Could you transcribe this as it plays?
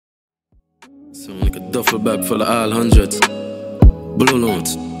Sound like a duffel bag full of all hundreds. Blue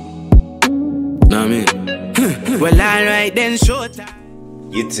notes. Know what I mean? Well, alright then, short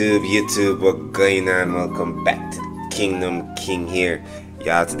time. YouTube, what's going on? Welcome back to Kingdom King here.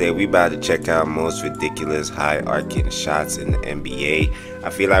 Y'all, today we about to check out most ridiculous high arcing shots in the NBA. I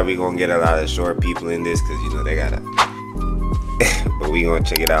feel like we're gonna get a lot of short people in this because, you know, they gotta but we gonna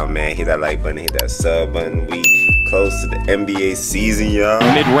check it out, man. Hit that like button, hit that sub button. We close to the NBA season, y'all.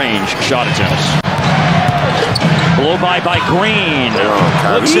 Mid-range shot attempts. Blow by Green.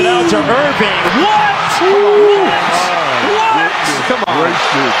 Looks it out to Irving. What? What? Come on. Great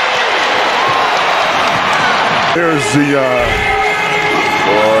shoot. There's the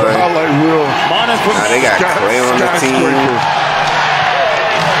highlight reel. Now they got Clay on the team.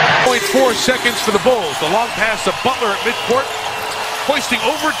 0.4 seconds for the Bulls. The long pass to Butler at midcourt. Hoisting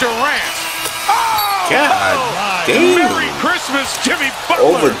over Durant. Oh! God damn. Merry Christmas, Jimmy Butler.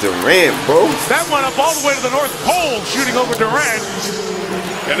 Over Durant, bro. That went up all the way to the North Pole, shooting over Durant.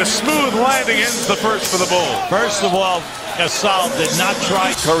 And a smooth landing ends the first for the Bulls. First of all, Gasol did not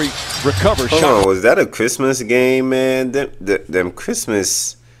try. Curry recovers. Hold on, was that a Christmas game, man? Them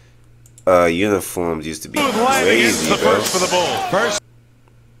Christmas uniforms used to be crazy, the bro. first for the Bulls. First.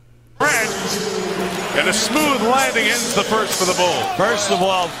 And a smooth landing ends the first for the Bulls. First of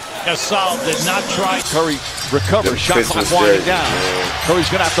all, Gasol did not try. Curry recovers. Shot clock Christmas winding jersey, down. man. Curry's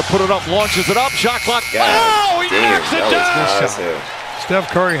going to have to put it up. Launches it up. Shot clock. God Oh, he damn, knocks it that down. was high as hell. Steph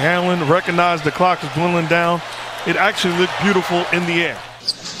Curry handling, recognized the clock is dwindling down. It actually looked beautiful in the air.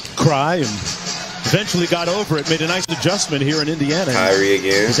 Cry and eventually got over it. Made a nice adjustment here in Indiana. Kyrie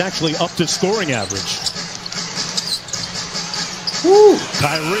again. He's actually up to scoring average. Woo.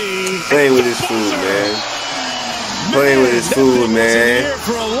 Kyrie Playing with his food, man. Playing with his food, man. Here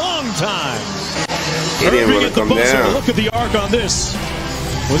for a long time. He didn't want to come down. Look at the arc on this.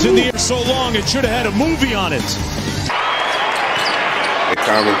 Was in the air so long it should have had a movie on it. The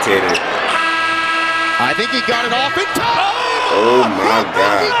commentator. I think he got it off in time. Oh my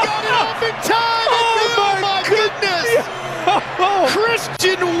God. He got it off in time. Oh my goodness.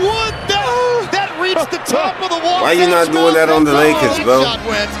 Christian Wood. That reached the top of the wall. Why you not doing that on the Lakers, bro?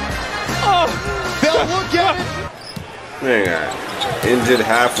 They'll look at it. Man, injured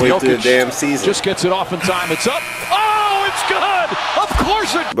halfway through the damn season. Just gets it off in time. It's up. Oh, it's good. Of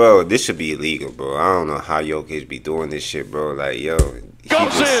course it Bro, this should be illegal, bro. I don't know how Jokic be doing this shit, bro. Like, yo.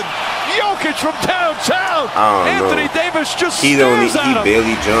 goes in. Jokic from downtown. I don't Anthony know. Davis just He barely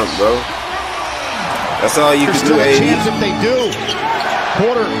jumped, bro. That's all you can do, There's still a AD. chance if they do.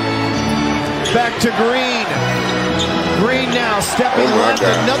 Porter back to Green. Green now stepping left.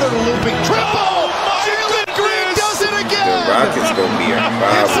 God. Another looping triple. Jalen Green does it again. The Rockets gonna be a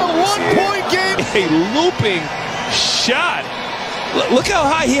It's a problem this year. one-point game. a looping shot. Look how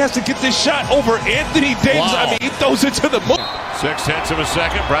high he has to get this shot over Anthony Davis. Wow. I mean, he throws it to the moon. 0.6 of a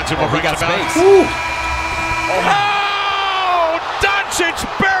second. Brunson will bring it back. Oh, Doncic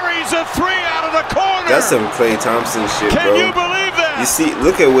buries a three out of the corner. That's some Klay Thompson shit, bro. Can you believe that? You see,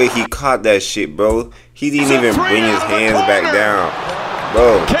 look at where he caught that shit, bro. He didn't even bring his hands back down,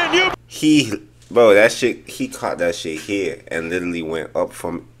 bro. Can you? Bro, that shit, he caught that shit here and literally went up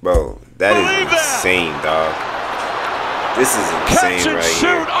from, bro. That is insane, dog. This is Catch insane and right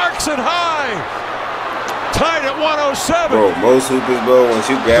shoot, here. arcs it high. Tied at 107. Bro, most hoopers, bro, once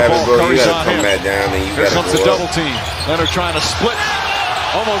you grab it, bro, you gotta come back down and you Here gotta comes the go double up. team. Leonard trying to split.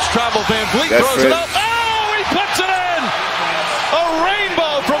 Almost traveled Van Vliet. That's Throws it Fred. up. Oh, he puts it in. A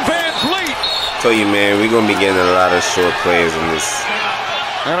rainbow from Van Vliet. Tell you, man, we're gonna be getting a lot of short plays in this.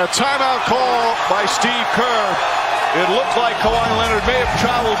 And a timeout call by Steve Kerr. It looked like Kawhi Leonard may have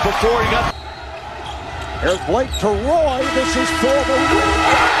traveled before he got. Here's Blake to Roy. This is for the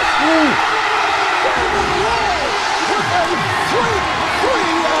win. Three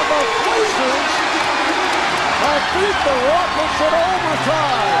on the Blazers. I beat the Rockets in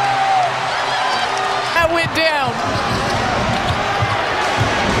overtime. That went down.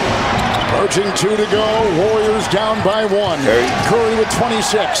 Approaching 2 to go. Warriors down by 1. Curry with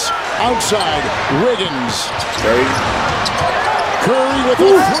 26. Outside, Wiggins. Curry with a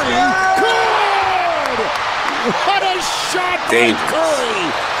three. Good! What a shot by Curry!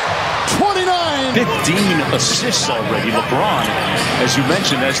 29. 15 assists already. LeBron, as you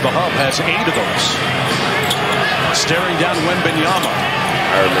mentioned, as the hub, has 8 of those. Staring down Wembanyama.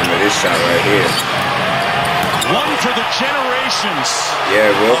 I remember this shot right here. One for the generations. Yeah,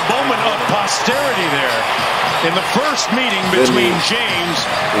 bro. A moment of posterity there in the first meeting between James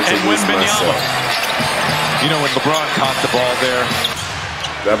and Wembanyama. You know, when LeBron caught the ball there.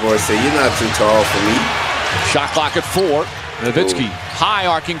 That boy said, "You're not too tall for me." Shot clock at 4. Nowitzki, high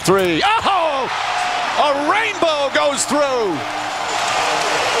arcing three. Oh! A rainbow goes through.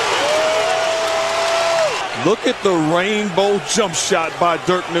 Look at the rainbow jump shot by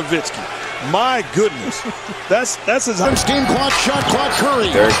Dirk Nowitzki. My goodness. That's his Game clock, shot clock,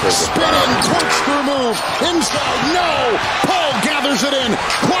 Curry. Spinning, corkscrew move. Inside, no. Paul gathers it in.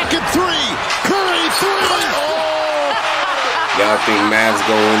 Clock at 3. Curry, 3. Oh. Y'all think Mavs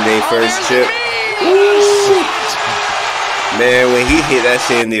go win their first chip? Man, when he hit that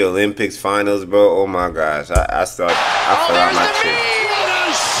shit in the Olympics finals, bro, oh my gosh. I fell out my chair.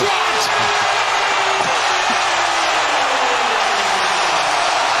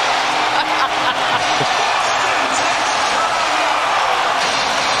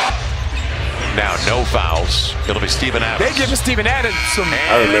 Now, no fouls. It'll be Steven Adams. They give Steven Adams some.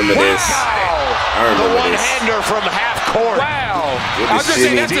 I remember this. I remember the this. one-hander from half court. Wow. I was going to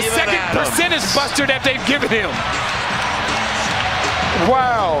say, that's the second percentage buster that they've given him.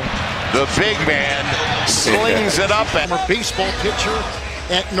 Wow. The big man slings it up. Former baseball pitcher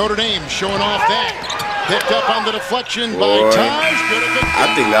at Notre Dame showing off that. Picked up on the deflection by Taj.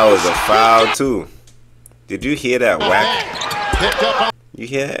 I think that was a foul, too. Did you hear that whack? Picked up on You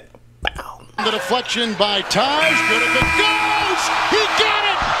hear that? the deflection by Taj. Good if it goes! He got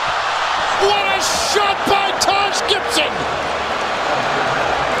it! What a shot by Taj Gibson!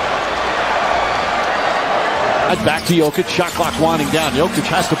 Back to Jokic, shot clock winding down. Jokic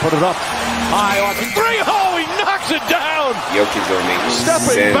has to put it up. High off the three. Oh, he knocks it down. Jokic don't make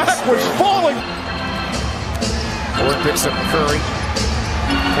Stepping sense, backwards, bro. falling. Ford picks up Curry.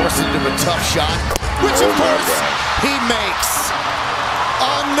 Forces into a tough shot, which of course he makes.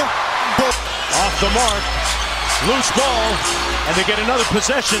 Off the mark. Loose ball. And they get another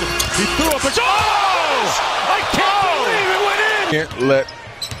possession. He threw up a... Oh! I can't believe it went in. Can't let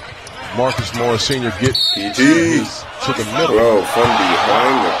Marcus Morris Sr. get PG to the middle. Bro, from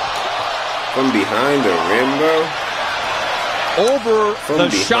behind the rim, bro. Over From the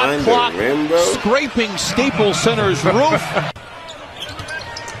behind shot the clock, rim, bro. scraping Staples Center's roof.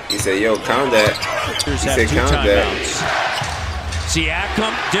 He said, yo, count that. He said, count that.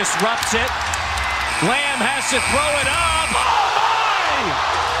 Siakam disrupts it. Lamb has to throw it up. Oh my!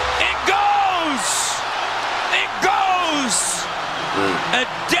 It goes! It goes! A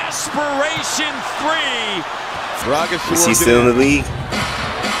desperation three. Is he still in the league?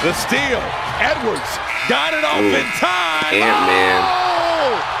 The steal. Edwards got it off in time. Ant-Man.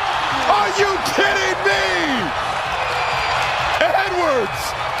 Oh! Are you kidding me?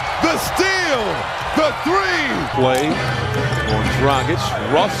 Edwards, the steal, the three. Play on Dragic.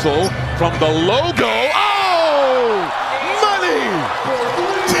 Russell from the logo. Oh! Money!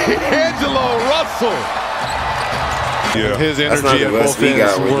 D'Angelo Russell. Yeah. His That's not energy the at best both we got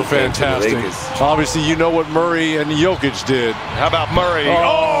ends when were he came to the fantastic. Lakers. Obviously, you know what Murray and Jokic did. How about Murray?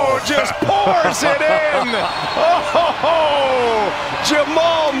 Oh, just pours it in. Oh,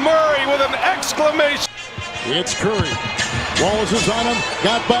 Jamal Murray with an exclamation. It's Curry. Wallace is on him.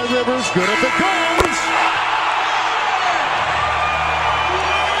 Got by Rivers. Good if it goes.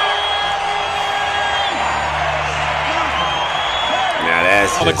 Now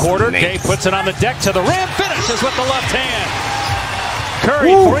that's On the just quarter, nice. Gay puts it on the deck to the rim, finishes with the left hand.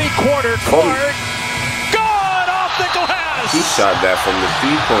 Curry, three-quarter court. Gone off the glass. He shot that from the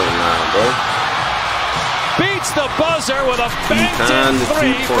three-point line, bro. Beats the buzzer with a Behind banked-in the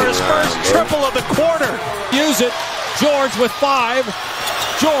three for three-point his line, first bro. triple of the quarter. Use it. George with 5.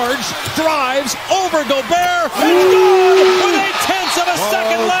 George drives over Gobert. It's gone with 8/10 of a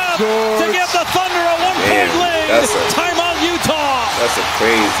second left to give the Thunder a one-point lead. Timeout, Utah. That's a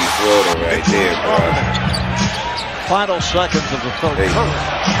crazy floater right there, bro. Final seconds of the third. Hey.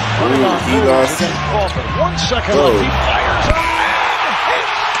 Curry. He lost. Crawford. 1 second Whoa. left. He fires up.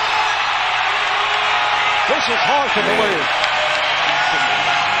 This is hard to believe.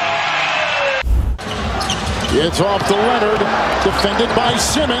 It's off to Leonard. Defended by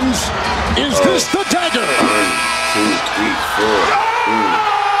Simmons. Is this the dagger? 1, 2, 3, 4.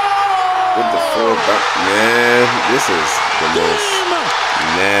 With the 4 back. Man, this is the most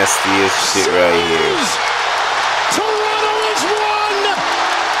nastiest shit right here. Toronto has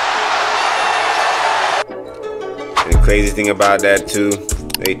won! And the crazy thing about that too,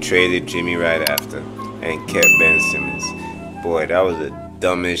 they traded Jimmy right after and kept Ben Simmons. Boy, that was the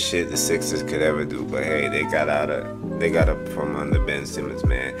dumbest shit the Sixers could ever do. But hey, they got from under Ben Simmons,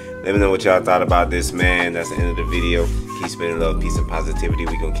 man. Let me know what y'all thought about this, man. That's the end of the video. Keep spreading love, peace, and positivity.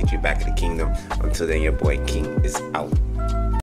 We gonna get you back in the kingdom. Until then, your boy King is out.